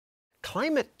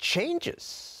climate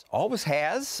changes. Always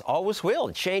has, always will.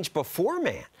 It changed before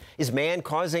man. Is man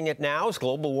causing it now? Is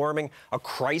global warming a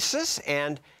crisis?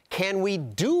 And can we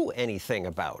do anything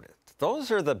about it?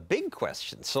 Those are the big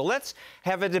questions. So let's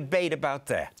have a debate about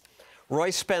that. Roy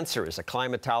Spencer is a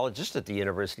climatologist at the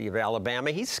University of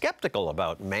Alabama. He's skeptical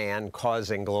about man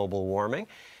causing global warming.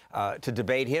 To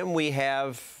debate him, we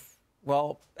have,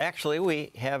 well, actually,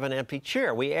 we have an empty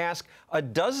chair. We asked a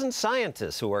dozen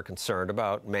scientists who are concerned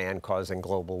about man causing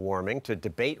global warming to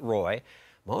debate Roy.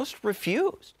 Most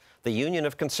refused. The Union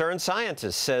of Concerned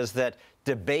Scientists says that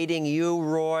debating you,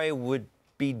 Roy, would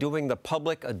be doing the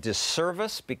public a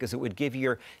disservice because it would give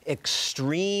your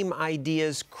extreme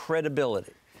ideas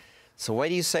credibility. So what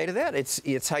do you say to that?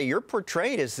 It's how you're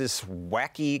portrayed as this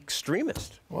wacky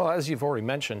extremist. Well, as you've already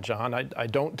mentioned, John, I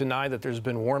don't deny that there's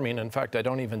been warming. In fact, I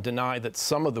don't even deny that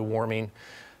some of the warming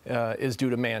is due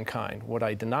to mankind. What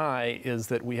I deny is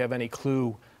that we have any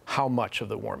clue how much of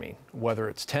the warming, whether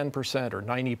it's 10% or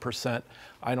 90%,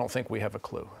 I don't think we have a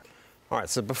clue. All right,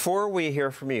 so before we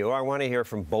hear from you, I want to hear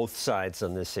from both sides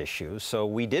on this issue. So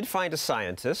we did find a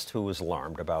scientist who was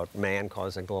alarmed about man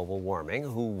causing global warming,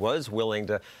 who was willing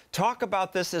to talk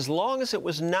about this as long as it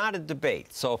was not a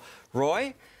debate. So,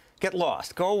 Roy, get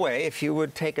lost. Go away if you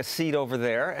would take a seat over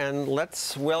there, and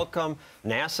let's welcome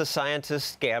NASA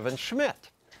scientist Gavin Schmidt.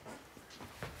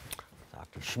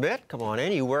 Dr. Schmidt, come on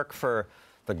in. You work for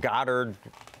the Goddard...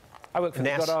 I work for the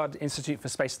Goddard Institute for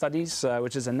Space Studies,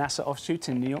 which is a NASA offshoot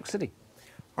in New York City.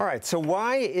 All right, so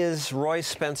why is Roy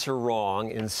Spencer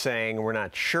wrong in saying we're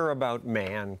not sure about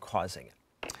man causing it?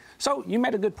 So you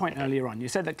made a good point earlier on. You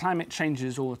said that climate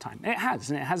changes all the time. It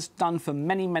has, and it has done for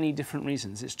many, many different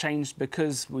reasons. It's changed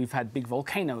because we've had big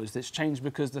volcanoes. It's changed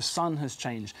because the sun has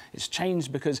changed. It's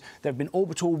changed because there have been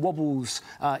orbital wobbles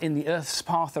in the Earth's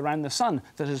path around the sun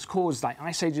that has caused like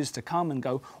ice ages to come and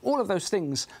go. All of those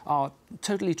things are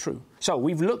totally true. So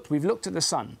we've looked at the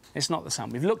sun. It's not the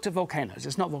sun. We've looked at volcanoes.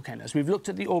 It's not volcanoes. We've looked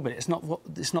at the orbit. It's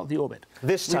not the orbit.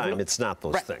 This time, it's not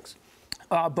those things.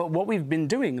 But what we've been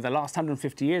doing the last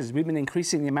 150 years is we've been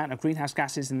increasing the amount of greenhouse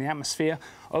gases in the atmosphere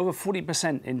over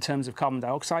 40% in terms of carbon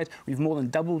dioxide. We've more than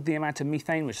doubled the amount of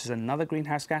methane, which is another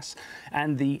greenhouse gas.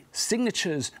 And the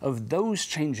signatures of those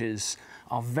changes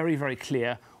are very, very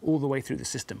clear all the way through the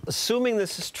system. Assuming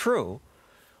this is true,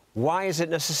 why is it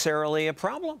necessarily a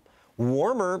problem?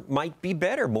 Warmer might be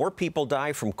better. More people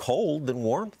die from cold than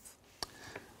warmth.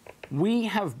 We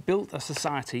have built a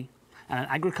society and an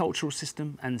agricultural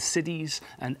system and cities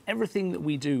and everything that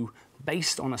we do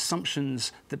based on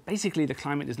assumptions that basically the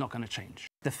climate is not going to change.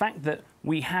 The fact that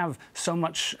we have so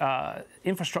much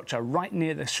infrastructure right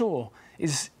near the shore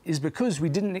is because we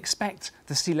didn't expect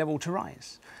the sea level to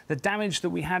rise. The damage that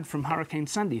we had from Hurricane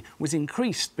Sandy was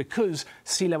increased because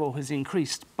sea level has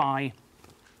increased by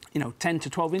 10 to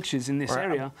 12 inches in this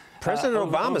area. President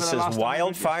Obama says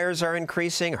wildfires are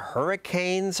increasing,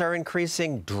 hurricanes are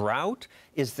increasing, drought.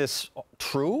 Is this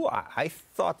true? I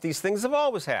thought these things have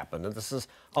always happened, and this is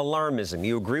alarmism.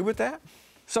 You agree with that?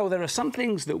 So there are some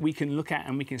things that we can look at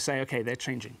and we can say, okay, they're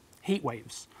changing. Heat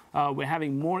waves. We're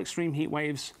having more extreme heat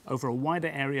waves over a wider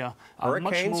area.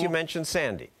 Hurricanes, you mentioned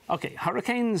Sandy. Okay,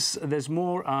 hurricanes, there's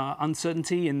more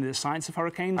uncertainty in the science of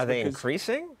hurricanes. Are they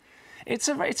increasing? It's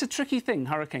a tricky thing,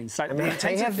 hurricanes. I mean,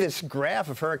 they have this graph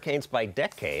of hurricanes by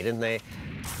decade, and they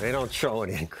don't show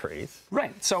an increase.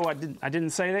 Right. So I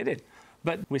didn't say they did,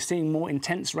 but we're seeing more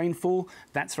intense rainfall.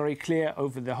 That's very clear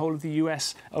over the whole of the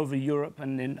U.S., over Europe,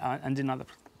 and in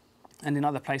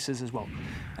other places as well.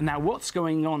 And now, what's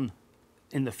going on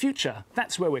in the future?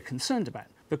 That's where we're concerned about.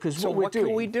 Because what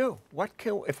can we do? Well,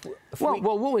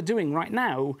 what we're doing right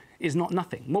now is not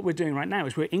nothing. What we're doing right now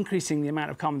is we're increasing the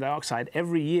amount of carbon dioxide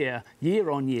every year,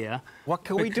 year on year. What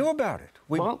can we do about it?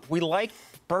 We like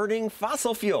burning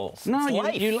fossil fuels. No,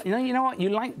 you know what? You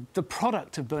like the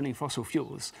product of burning fossil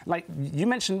fuels. Like you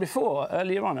mentioned before,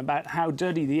 earlier on, about how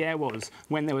dirty the air was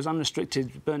when there was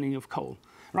unrestricted burning of coal.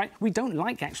 Right? We don't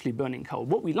like actually burning coal.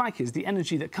 What we like is the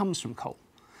energy that comes from coal.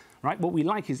 Right? What we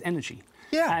like is energy.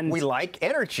 Yeah, and we like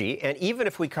energy, and even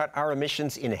if we cut our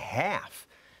emissions in half,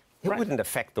 it wouldn't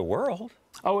affect the world.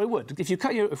 Oh, it would. If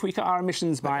we cut our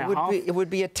emissions by half, it would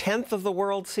be a tenth of the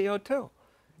world's CO2.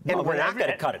 And we're not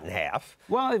going to cut it in half.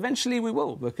 Well, eventually we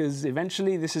will, because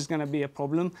eventually this is going to be a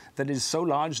problem that is so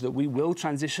large that we will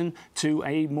transition to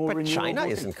a more renewable. But China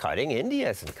isn't cutting, India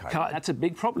isn't cutting. That's a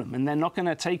big problem, and they're not going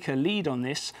to take a lead on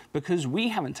this because we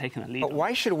haven't taken a lead. But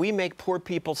why should we make poor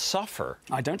people suffer?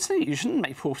 I don't say you shouldn't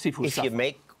make poor people suffer. If you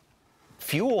make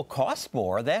fuel cost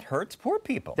more, that hurts poor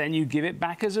people. Then you give it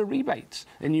back as a rebate,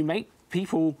 and you make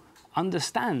people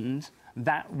understand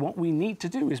that what we need to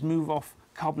do is move off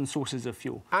carbon sources of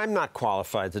fuel. I'm not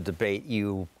qualified to debate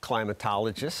you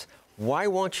climatologists. Why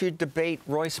won't you debate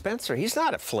Roy Spencer? He's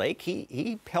not a flake.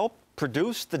 He helped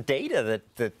produce the data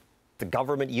that the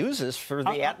government uses for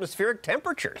the atmospheric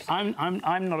temperatures. I'm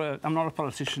not a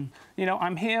politician. You know,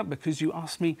 I'm here because you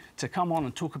asked me to come on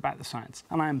and talk about the science,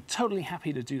 and I am totally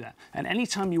happy to do that. And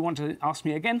anytime you want to ask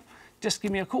me again, just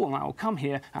give me a call and I will come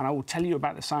here and I will tell you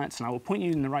about the science and I will point you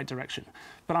in the right direction.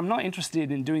 But I'm not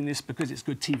interested in doing this because it's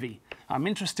good TV. I'm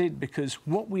interested because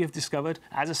what we have discovered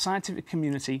as a scientific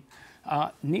community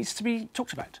needs to be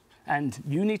talked about. And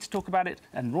you need to talk about it,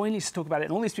 and Roy needs to talk about it,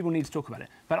 and all these people need to talk about it.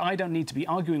 But I don't need to be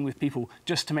arguing with people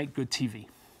just to make good TV.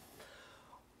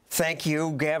 Thank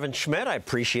you, Gavin Schmidt. I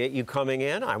appreciate you coming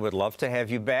in. I would love to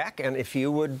have you back. And if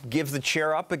you would give the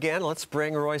chair up again, let's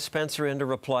bring Roy Spencer in to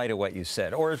reply to what you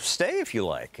said. Or stay if you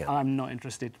like. I'm not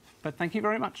interested. But thank you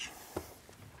very much.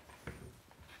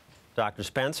 Dr.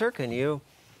 Spencer, can you?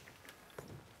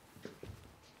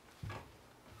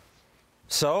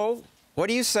 So, what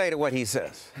do you say to what he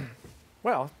says?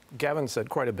 Well, Gavin said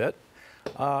quite a bit.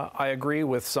 I agree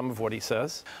with some of what he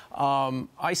says.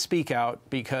 I speak out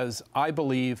because I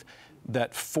believe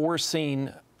that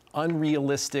forcing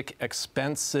unrealistic,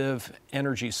 expensive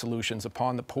energy solutions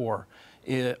upon the poor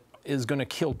is going to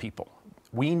kill people.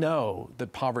 We know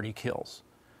that poverty kills.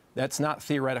 That's not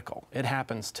theoretical. It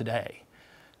happens today.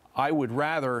 I would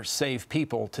rather save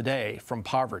people today from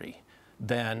poverty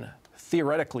than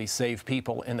theoretically save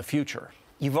people in the future.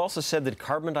 You've also said that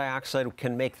carbon dioxide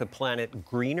can make the planet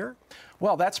greener?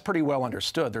 Well, that's pretty well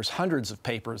understood. There's hundreds of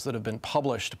papers that have been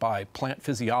published by plant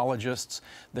physiologists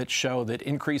that show that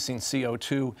increasing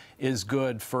CO2 is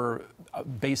good for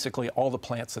basically all the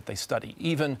plants that they study,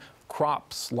 even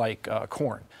crops like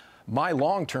corn. My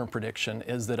long-term prediction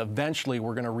is that eventually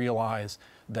we're going to realize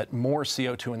that more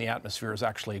CO2 in the atmosphere is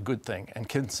actually a good thing. And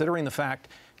considering the fact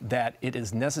that it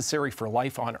is necessary for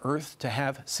life on Earth to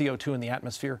have CO2 in the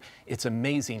atmosphere, it's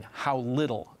amazing how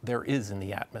little there is in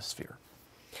the atmosphere.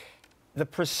 The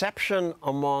perception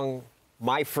among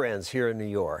my friends here in New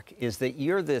York is that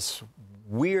you're this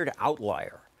weird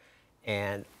outlier,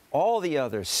 and all the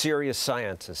other serious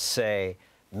scientists say,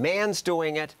 man's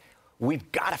doing it,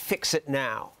 we've got to fix it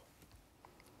now.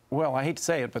 Well, I hate to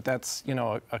say it, but that's, you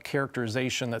know, a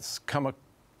characterization that's come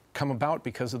about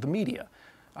because of the media.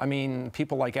 I mean,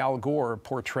 people like Al Gore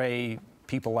portray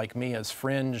people like me as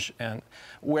fringe, and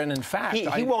when in fact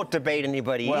he won't debate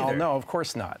anybody either. Well, no, of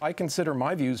course not. I consider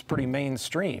my views pretty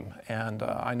mainstream, and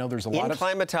I know there's a lot of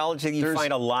climatology. You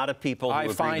find a lot of people. I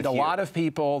find a lot of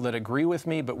people that agree with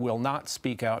me, but will not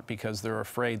speak out because they're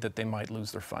afraid that they might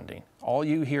lose their funding. All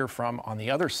you hear from on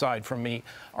the other side from me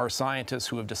are scientists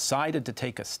who have decided to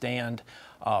take a stand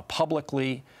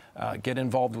publicly, get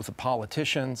involved with the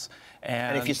politicians,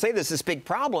 and if you say there's this big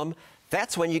problem,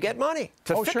 that's when you get money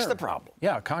to fix the problem.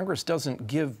 Yeah, Congress doesn't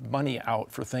give money out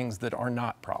for things that are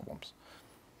not problems.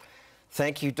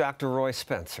 Thank you, Dr. Roy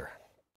Spencer.